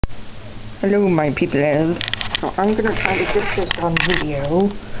Hello, my people. So I'm gonna try to get this on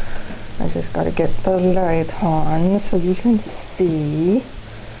video. I just gotta get the light on so you can see.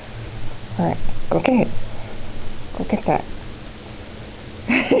 Alright, go get it. Go get that.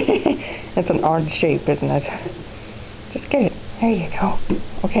 It's an odd shape, isn't it? Just get it. There you go.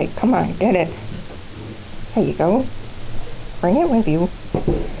 Okay, come on, get it. There you go. Bring it with you.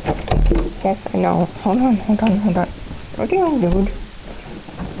 Yes, I know. Hold on. Slow down, dude.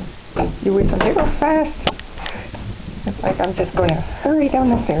 You were a little fast. It's like I'm just going to hurry down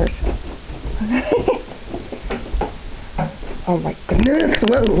the stairs. Oh my goodness.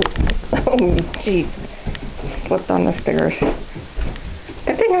 Whoa. Oh, jeez. Slipped on the stairs.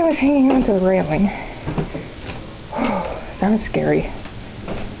 Good thing I was hanging onto the railing. That was scary.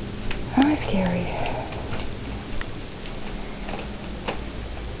 That was scary.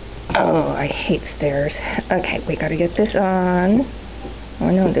 Oh, I hate stairs. Okay, we gotta get this on. Oh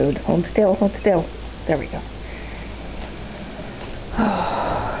no, dude. Hold still, hold still. There we go.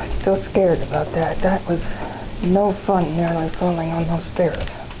 Oh, still scared about that. That was no fun nearly falling on those stairs.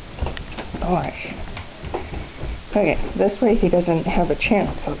 Gosh. Okay, this way he doesn't have a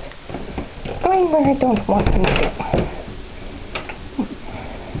chance of going where I don't want him to go.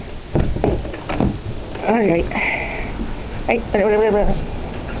 Alright. Hey,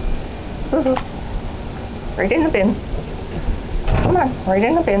 right in the bin. Come on, right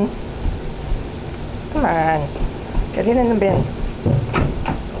in the bin. Come on. Get it in the bin.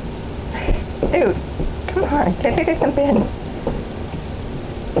 Dude, come on, get it in the bin.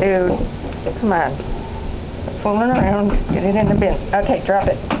 Dude, come on. Quit fooling around. Get it in the bin. Okay, drop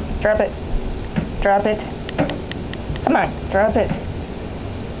it. Drop it. Drop it. Come on, drop it.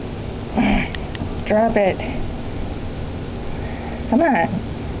 Drop it. Come on.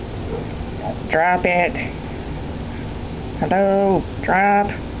 Drop it. Hello, drop.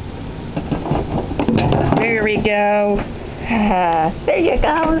 There we go. There you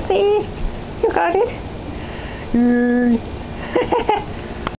go, see? You got it?